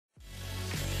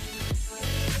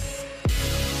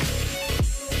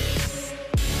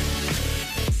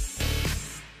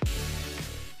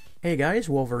Hey guys,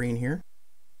 Wolverine here.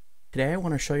 Today I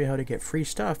want to show you how to get free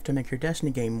stuff to make your Destiny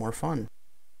game more fun.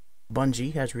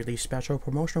 Bungie has released special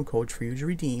promotional codes for you to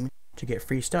redeem to get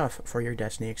free stuff for your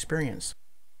Destiny experience.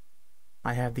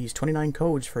 I have these 29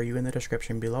 codes for you in the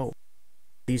description below.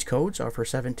 These codes are for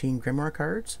 17 Grimoire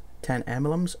Cards, 10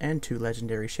 Emblems, and 2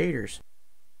 Legendary Shaders.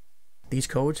 These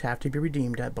codes have to be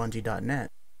redeemed at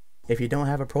Bungie.net. If you don't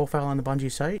have a profile on the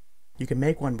Bungie site, you can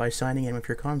make one by signing in with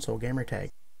your console gamertag.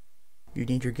 You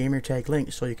need your gamertag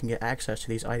link so you can get access to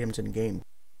these items in game.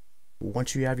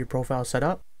 Once you have your profile set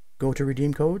up, go to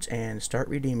redeem codes and start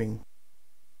redeeming.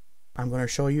 I'm going to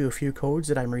show you a few codes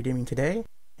that I'm redeeming today,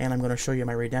 and I'm going to show you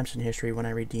my redemption history when I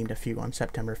redeemed a few on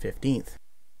September 15th.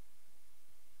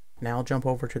 Now I'll jump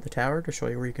over to the tower to show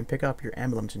you where you can pick up your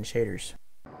emblems and shaders.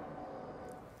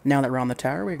 Now that we're on the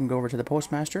tower, we can go over to the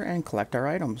postmaster and collect our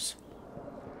items.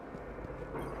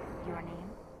 Your name?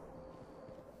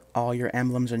 All your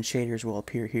emblems and shaders will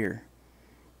appear here,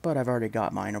 but I've already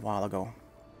got mine a while ago.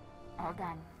 All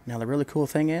done. Now the really cool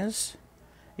thing is,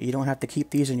 you don't have to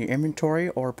keep these in your inventory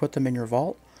or put them in your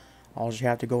vault. All you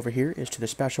have to go over here is to the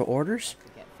special orders,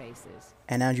 Get faces.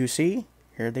 and as you see,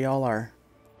 here they all are.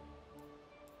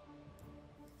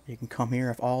 You can come here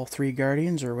with all 3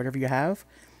 guardians or whatever you have,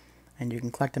 and you can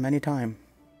collect them anytime.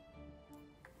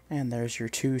 And there's your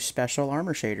 2 special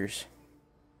armor shaders.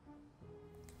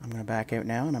 I'm going to back out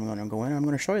now, and I'm going to go in and I'm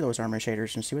going to show you those armor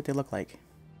shaders and see what they look like.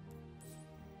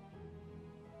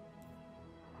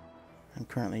 I'm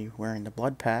currently wearing the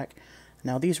blood pack.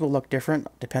 Now these will look different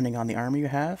depending on the armor you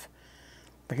have,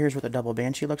 but here's what the double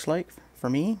banshee looks like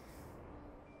for me.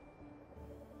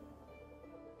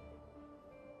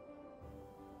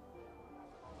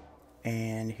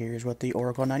 And here's what the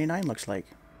Oracle 99 looks like.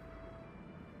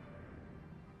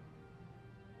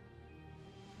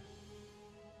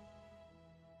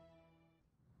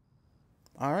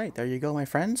 Alright, there you go, my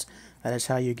friends. That is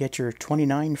how you get your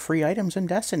 29 free items in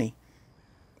Destiny.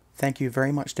 Thank you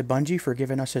very much to Bungie for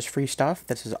giving us this free stuff.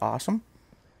 This is awesome.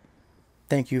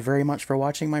 Thank you very much for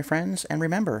watching, my friends. And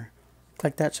remember,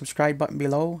 click that subscribe button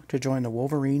below to join the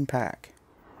Wolverine pack.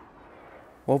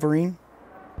 Wolverine,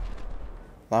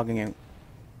 logging out.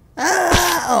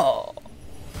 Ow!